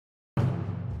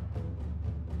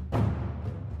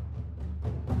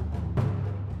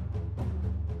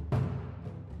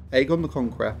Aegon the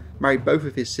Conqueror married both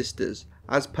of his sisters,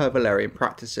 as per Valerian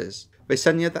practices,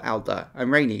 Visenya the elder and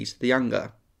Rhaenys the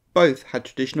younger. Both had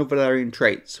traditional Valerian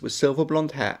traits with silver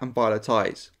blonde hair and violet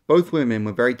eyes. Both women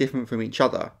were very different from each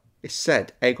other. It's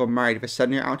said Aegon married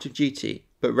Visenya out of duty,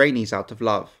 but Rhaenys out of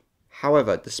love.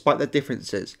 However, despite their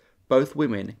differences, both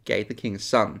women gave the king a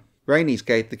son. Rhaenys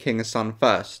gave the king a son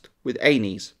first, with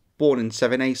Aenys, born in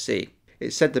 7 AC.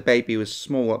 It's said the baby was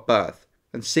small at birth,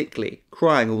 and sickly,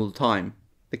 crying all the time.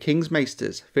 The king's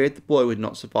maesters feared the boy would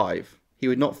not survive. He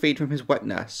would not feed from his wet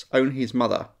nurse, only his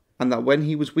mother, and that when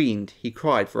he was weaned, he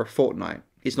cried for a fortnight.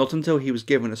 It's not until he was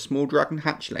given a small dragon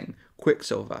hatchling,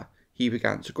 Quicksilver, he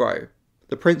began to grow.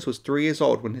 The prince was 3 years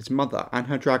old when his mother and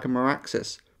her dragon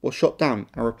Meraxus were shot down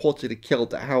and reportedly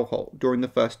killed at Hellholt during the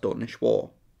First Dornish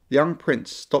War. The young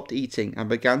prince stopped eating and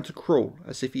began to crawl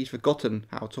as if he'd forgotten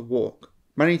how to walk.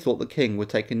 Many thought the king would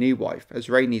take a new wife, as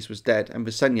Rhaenys was dead and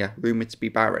Visenya rumoured to be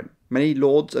barren. Many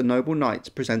lords and noble knights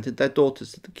presented their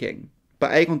daughters to the king,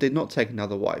 but Aegon did not take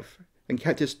another wife, and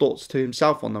kept his thoughts to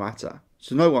himself on the matter,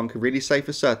 so no one could really say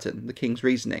for certain the king's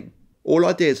reasoning. All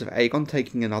ideas of Aegon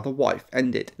taking another wife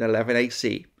ended in 11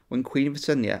 AC, when Queen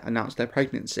Visenya announced their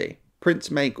pregnancy. Prince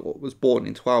Maegor was born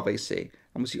in 12 AC,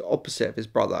 and was the opposite of his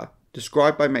brother.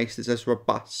 Described by maesters as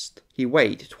robust, he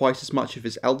weighed twice as much as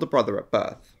his elder brother at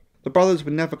birth. The brothers were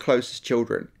never close as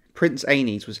children. Prince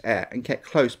Aenys was heir and kept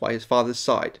close by his father's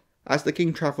side. As the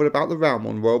king travelled about the realm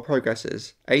on royal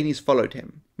progresses, Aenys followed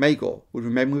him. Maegor would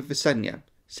remain with Visenya,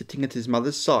 sitting at his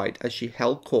mother's side as she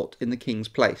held court in the king's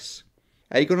place.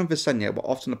 Aegon and Visenya were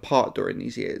often apart during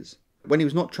these years. When he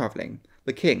was not travelling,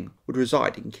 the king would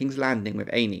reside in King's Landing with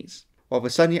Aenys, while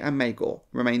Visenya and Maegor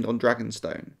remained on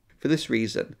Dragonstone. For this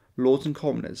reason, lords and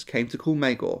commoners came to call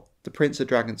Maegor the Prince of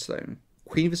Dragonstone.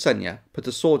 Queen Visenya put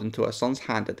a sword into her son's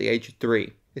hand at the age of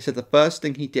 3. It said the first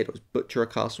thing he did was butcher a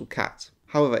castle cat.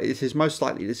 However, it is most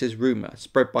likely this is rumour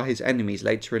spread by his enemies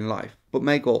later in life, but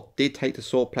Maegor did take to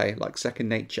swordplay like second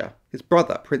nature. His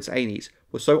brother, Prince Aenys,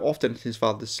 was so often at his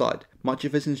father's side, much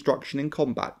of his instruction in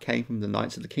combat came from the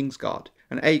Knights of the Kingsguard,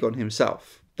 and Aegon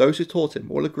himself. Those who taught him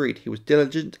all agreed he was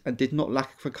diligent and did not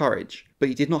lack for courage, but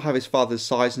he did not have his father's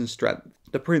size and strength.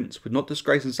 The prince would not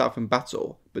disgrace himself in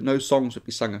battle, but no songs would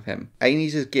be sung of him.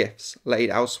 Aenys' gifts laid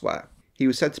elsewhere. He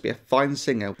was said to be a fine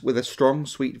singer with a strong,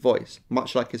 sweet voice,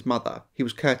 much like his mother. He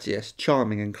was courteous,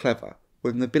 charming and clever,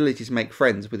 with an ability to make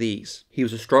friends with ease. He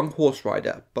was a strong horse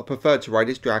rider, but preferred to ride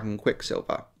his dragon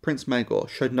Quicksilver. Prince Maegor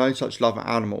showed no such love for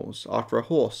animals after a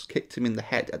horse kicked him in the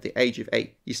head at the age of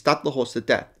 8. He stabbed the horse to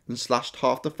death and slashed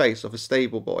half the face of a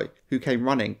stable boy who came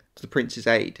running to the prince's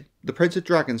aid. The Prince of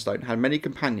Dragonstone had many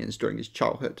companions during his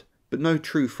childhood, but no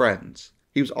true friends.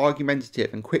 He was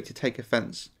argumentative and quick to take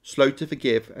offence, slow to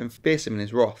forgive and fearsome in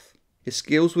his wrath. His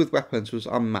skills with weapons was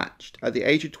unmatched. At the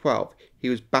age of 12, he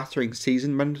was battering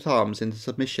seasoned men-at-arms into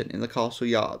submission in the castle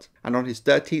yard, and on his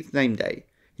 13th name day,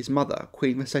 his mother,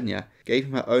 Queen Visenya, gave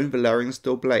him her own Valerian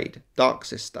steel blade, Dark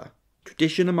Sister.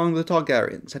 Tradition among the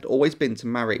Targaryens had always been to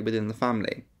marry within the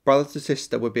family. Brother to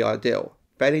sister would be ideal,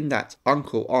 failing that,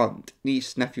 uncle, aunt,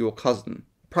 niece, nephew or cousin.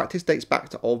 The practice dates back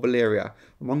to old Valyria,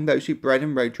 among those who bred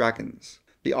and rode dragons.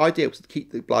 The idea was to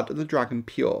keep the blood of the dragon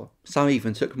pure. Some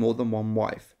even took more than one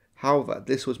wife. However,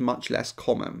 this was much less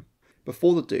common.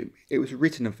 Before the Doom, it was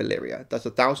written of Valyria that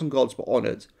 1,000 gods were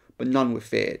honoured, but none were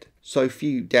feared. So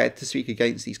few dared to speak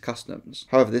against these customs.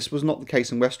 However, this was not the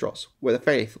case in Westeros, where the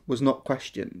faith was not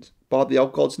questioned. Bar the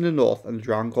Elf gods in the north and the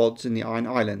Drowned gods in the Iron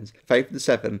Islands, the Faith of the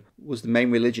Seven was the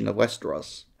main religion of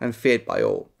Westeros, and feared by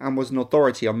all, and was an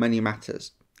authority on many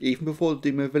matters. Even before the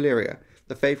Doom of Valyria,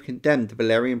 the faith condemned the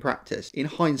Valerian practice. In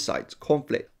hindsight,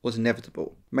 conflict was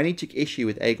inevitable. Many took issue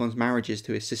with Aegon's marriages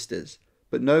to his sisters,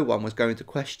 but no one was going to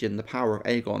question the power of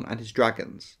Aegon and his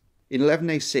dragons. In 11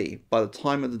 AC, by the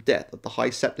time of the death of the High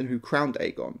Septon who crowned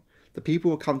Aegon, the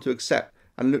people would come to accept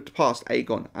and looked past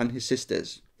Aegon and his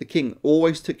sisters. The king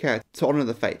always took care to honour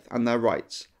the faith and their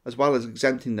rights, as well as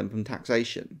exempting them from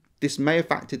taxation. This may have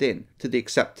factored in to the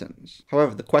acceptance.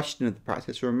 However, the question of the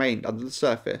practice remained under the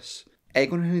surface.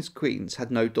 Aegon and his queens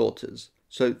had no daughters,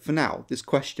 so for now this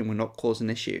question will not cause an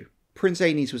issue. Prince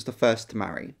Aenys was the first to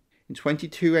marry. In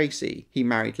 22 AC, he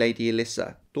married Lady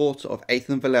Alyssa, daughter of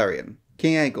Aethan Valerion,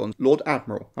 King Aegon, Lord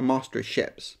Admiral and Master of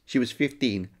Ships. She was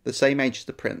 15, the same age as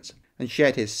the prince, and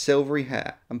shared his silvery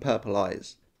hair and purple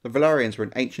eyes. The Valerians were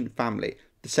an ancient family,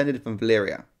 descended from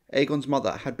Valyria. Aegon's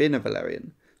mother had been a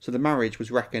Valerian, so the marriage was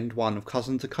reckoned one of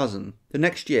cousin to cousin. The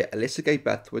next year, Alyssa gave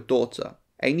birth to a daughter.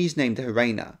 Aenys named her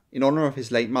Rhaena, in honour of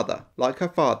his late mother. Like her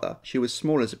father, she was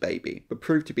small as a baby, but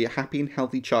proved to be a happy and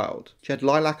healthy child. She had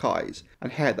lilac eyes,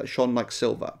 and hair that shone like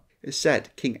silver. It's said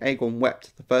King Aegon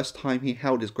wept the first time he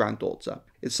held his granddaughter,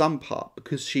 in some part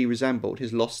because she resembled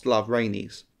his lost love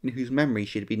Rhaenys, in whose memory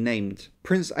she had been named.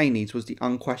 Prince Aenys was the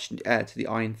unquestioned heir to the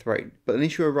Iron Throne, but an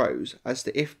issue arose as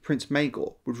to if Prince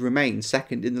Maegor would remain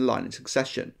second in the line of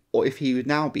succession, or if he would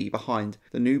now be behind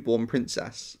the newborn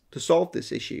princess. To solve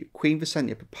this issue, Queen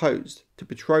Visenya proposed to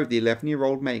betroth the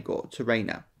 11-year-old Maegor to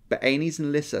Rhaena, but Aenys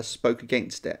and Lysa spoke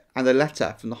against it, and a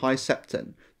letter from the High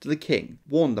Septon to the king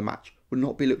warned the match would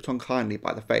not be looked on kindly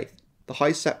by the faith. The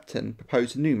High Septon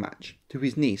proposed a new match to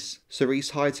his niece,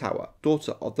 Cerys Hightower,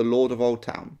 daughter of the Lord of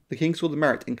Oldtown. The king saw the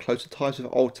merit in closer ties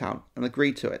with Oldtown and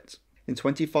agreed to it. In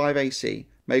 25 AC,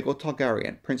 Maegor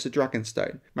Targaryen, Prince of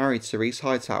Dragonstone, married Cerys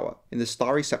Hightower in the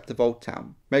starry sept of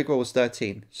Oldtown. Maegor was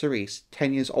 13, Cerys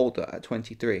 10 years older at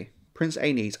 23. Prince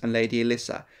Aenys and Lady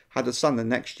Alyssa had a son the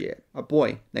next year, a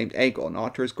boy named Aegon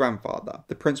after his grandfather.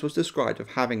 The prince was described as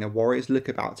having a warrior's look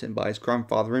about him by his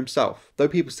grandfather himself. Though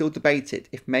people still debated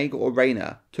if Maegor or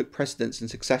Rhaena took precedence in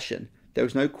succession, there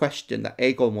was no question that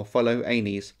Aegon will follow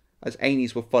Aenys, as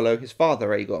Aenys will follow his father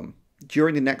Aegon.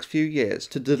 During the next few years,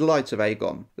 to the delight of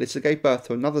Aegon, Lysa gave birth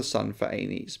to another son for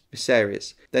Aenys,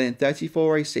 Viserys. Then in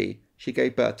 34 AC, she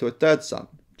gave birth to a third son,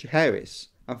 Jaehaerys.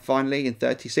 And finally, in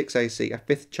 36 AC, a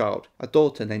fifth child, a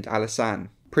daughter named Alysanne.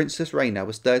 Princess Rhaena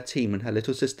was 13 when her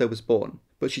little sister was born,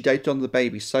 but she doted on the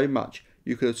baby so much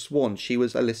you could have sworn she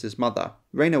was Alyssa's mother.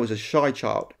 Rhaena was a shy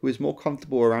child who was more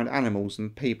comfortable around animals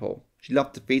than people. She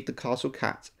loved to feed the castle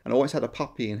cat and always had a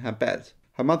puppy in her bed.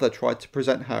 Her mother tried to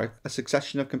present her a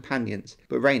succession of companions,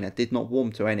 but Rhaena did not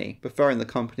warm to any, preferring the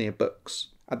company of books.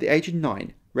 At the age of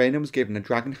 9, Rhaena was given a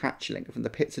dragon hatchling from the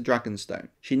pits of Dragonstone.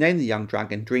 She named the young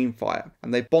dragon Dreamfire,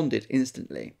 and they bonded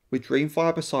instantly. With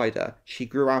Dreamfire beside her, she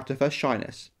grew out of her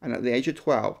shyness, and at the age of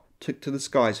 12, took to the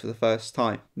skies for the first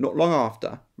time. Not long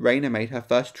after, Rhaena made her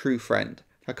first true friend,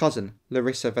 her cousin,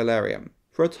 Larissa Velaryon.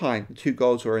 For a time, the two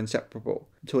girls were inseparable,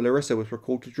 until Larissa was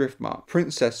recalled to Driftmark.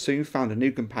 Princess soon found a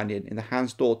new companion in the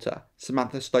Hand's daughter,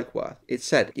 Samantha Stokeworth. It's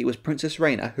said it was Princess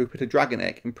Rhaena who put a dragon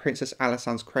egg in Princess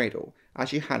Alysanne's cradle, as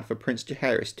she had for Prince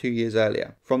Jaehaerys 2 years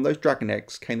earlier. From those dragon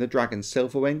eggs came the dragons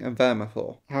Silverwing and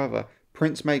Vermithor. However,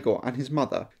 Prince Maegor and his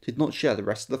mother did not share the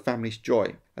rest of the family's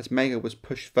joy, as Maegor was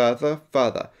pushed further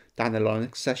down the line of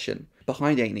succession,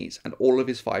 behind Aenys and all of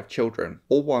his 5 children,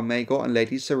 all while Maegor and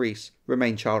Lady Cerys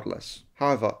remained childless.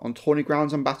 However, on tourney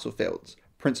grounds and battlefields,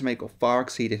 Prince Maegor far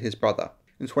exceeded his brother.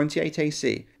 In 28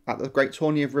 AC, at the Great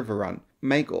Tourney of Riverrun,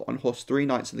 Maegor unhorsed 3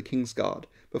 knights of the King's Guard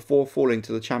before falling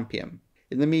to the champion.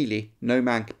 In the melee, no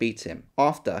man could beat him.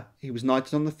 After, he was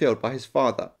knighted on the field by his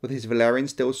father with his Valyrian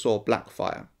steel sword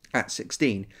Blackfire. At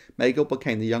 16, Maegor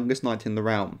became the youngest knight in the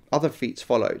realm. Other feats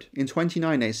followed. In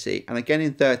 29 AC, and again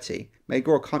in 30,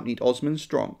 Maegor accompanied Osmond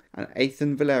Strong and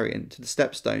Aethan Valerian to the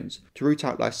Stepstones to root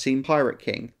out Lycene pirate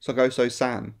king Sargoso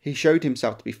San. He showed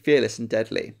himself to be fearless and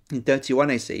deadly. In 31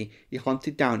 AC, he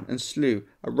hunted down and slew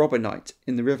a robber knight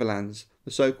in the Riverlands,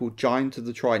 the so-called Giant of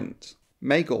the Trident.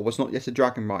 Maegor was not yet a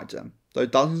dragon rider, though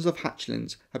dozens of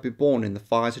hatchlings had been born in the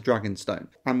fires of Dragonstone,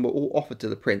 and were all offered to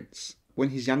the prince.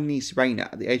 When his young niece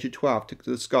Rhaena at the age of 12 took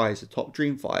to the skies atop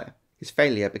Dreamfire, his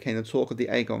failure became the talk of the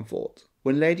Aegon fort.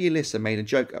 When Lady Alyssa made a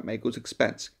joke at Maegor's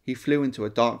expense, he flew into a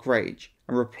dark rage,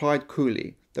 and replied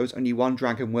coolly there was only one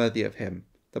dragon worthy of him,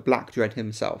 the Black Dread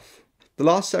himself. The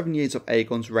last 7 years of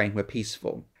Aegon's reign were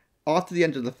peaceful. After the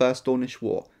end of the First Dornish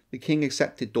War, the king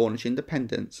accepted Dornish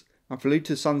independence, and flew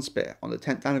to Sunspear on the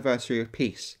 10th anniversary of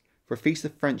peace, for a feast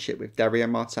of friendship with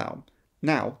Darien Martell,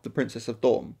 now the Princess of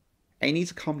Dorne.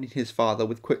 Aenys accompanied his father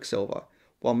with Quicksilver,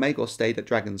 while Maegor stayed at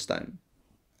Dragonstone.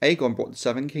 Aegon brought the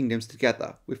 7 kingdoms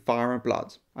together with fire and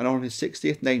blood, and on his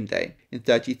 60th name day in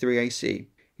 33 AC,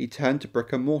 he turned to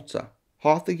brick and mortar.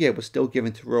 Half the year was still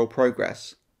given to royal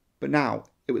progress, but now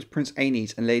it was Prince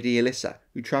Aenys and Lady Alyssa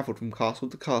who travelled from castle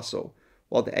to castle,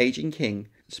 while the ageing king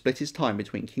split his time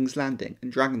between King's Landing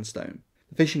and Dragonstone.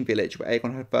 The fishing village where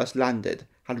Aegon had first landed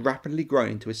had rapidly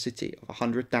grown into a city of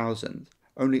 100,000.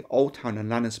 Only Oldtown and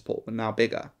Lannisport were now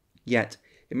bigger. Yet,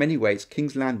 in many ways,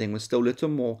 King's Landing was still little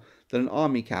more than an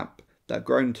army camp that had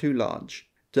grown too large,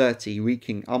 dirty,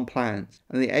 reeking, unplanned,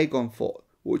 and the Aegon fort,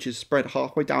 which is spread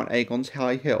halfway down Aegon's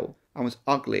high hill, and was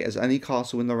ugly as any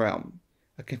castle in the realm,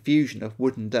 a confusion of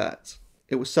wood and dirt.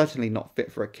 It was certainly not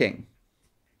fit for a king.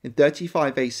 In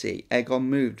 35 AC, Aegon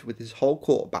moved with his whole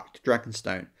court back to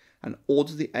Dragonstone, and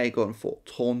ordered the Aegon fort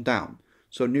torn down,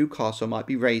 so a new castle might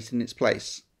be raised in its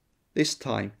place. This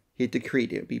time, he had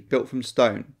decreed it would be built from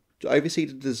stone. To oversee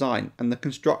the design and the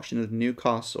construction of the new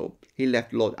castle, he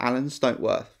left Lord Alan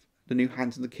Stokeworth, the new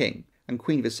hand of the king, and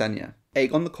Queen Visenya.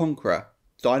 Aegon the Conqueror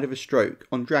died of a stroke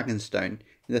on Dragonstone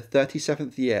in the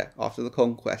 37th year after the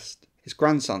conquest. His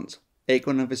grandsons,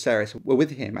 Aegon and Viserys were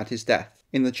with him at his death,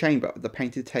 in the chamber at the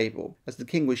painted table, as the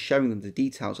king was showing them the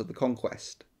details of the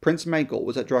conquest. Prince Maegor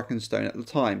was at Dragonstone at the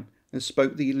time, and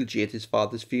spoke the eulogy at his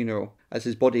father's funeral. As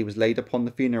his body was laid upon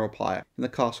the funeral pyre in the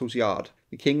castle's yard,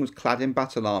 the king was clad in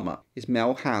battle armour, his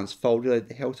mailed hands folded over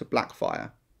the hilt of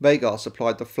Blackfire. Vhagar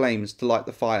supplied the flames to light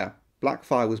the fire.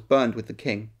 Blackfire was burned with the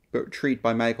king, but retrieved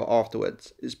by Maegor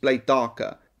afterwards, its blade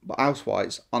darker, but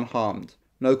elsewise unharmed.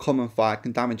 No common fire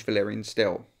can damage Valyrian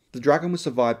steel. The dragon was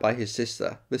survived by his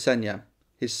sister, Visenya,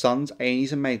 his sons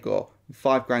Aenes and Maegor, and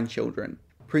 5 grandchildren.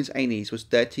 Prince Aenes was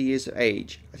 30 years of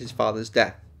age at his father's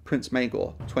death, Prince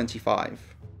Maegor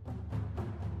 25.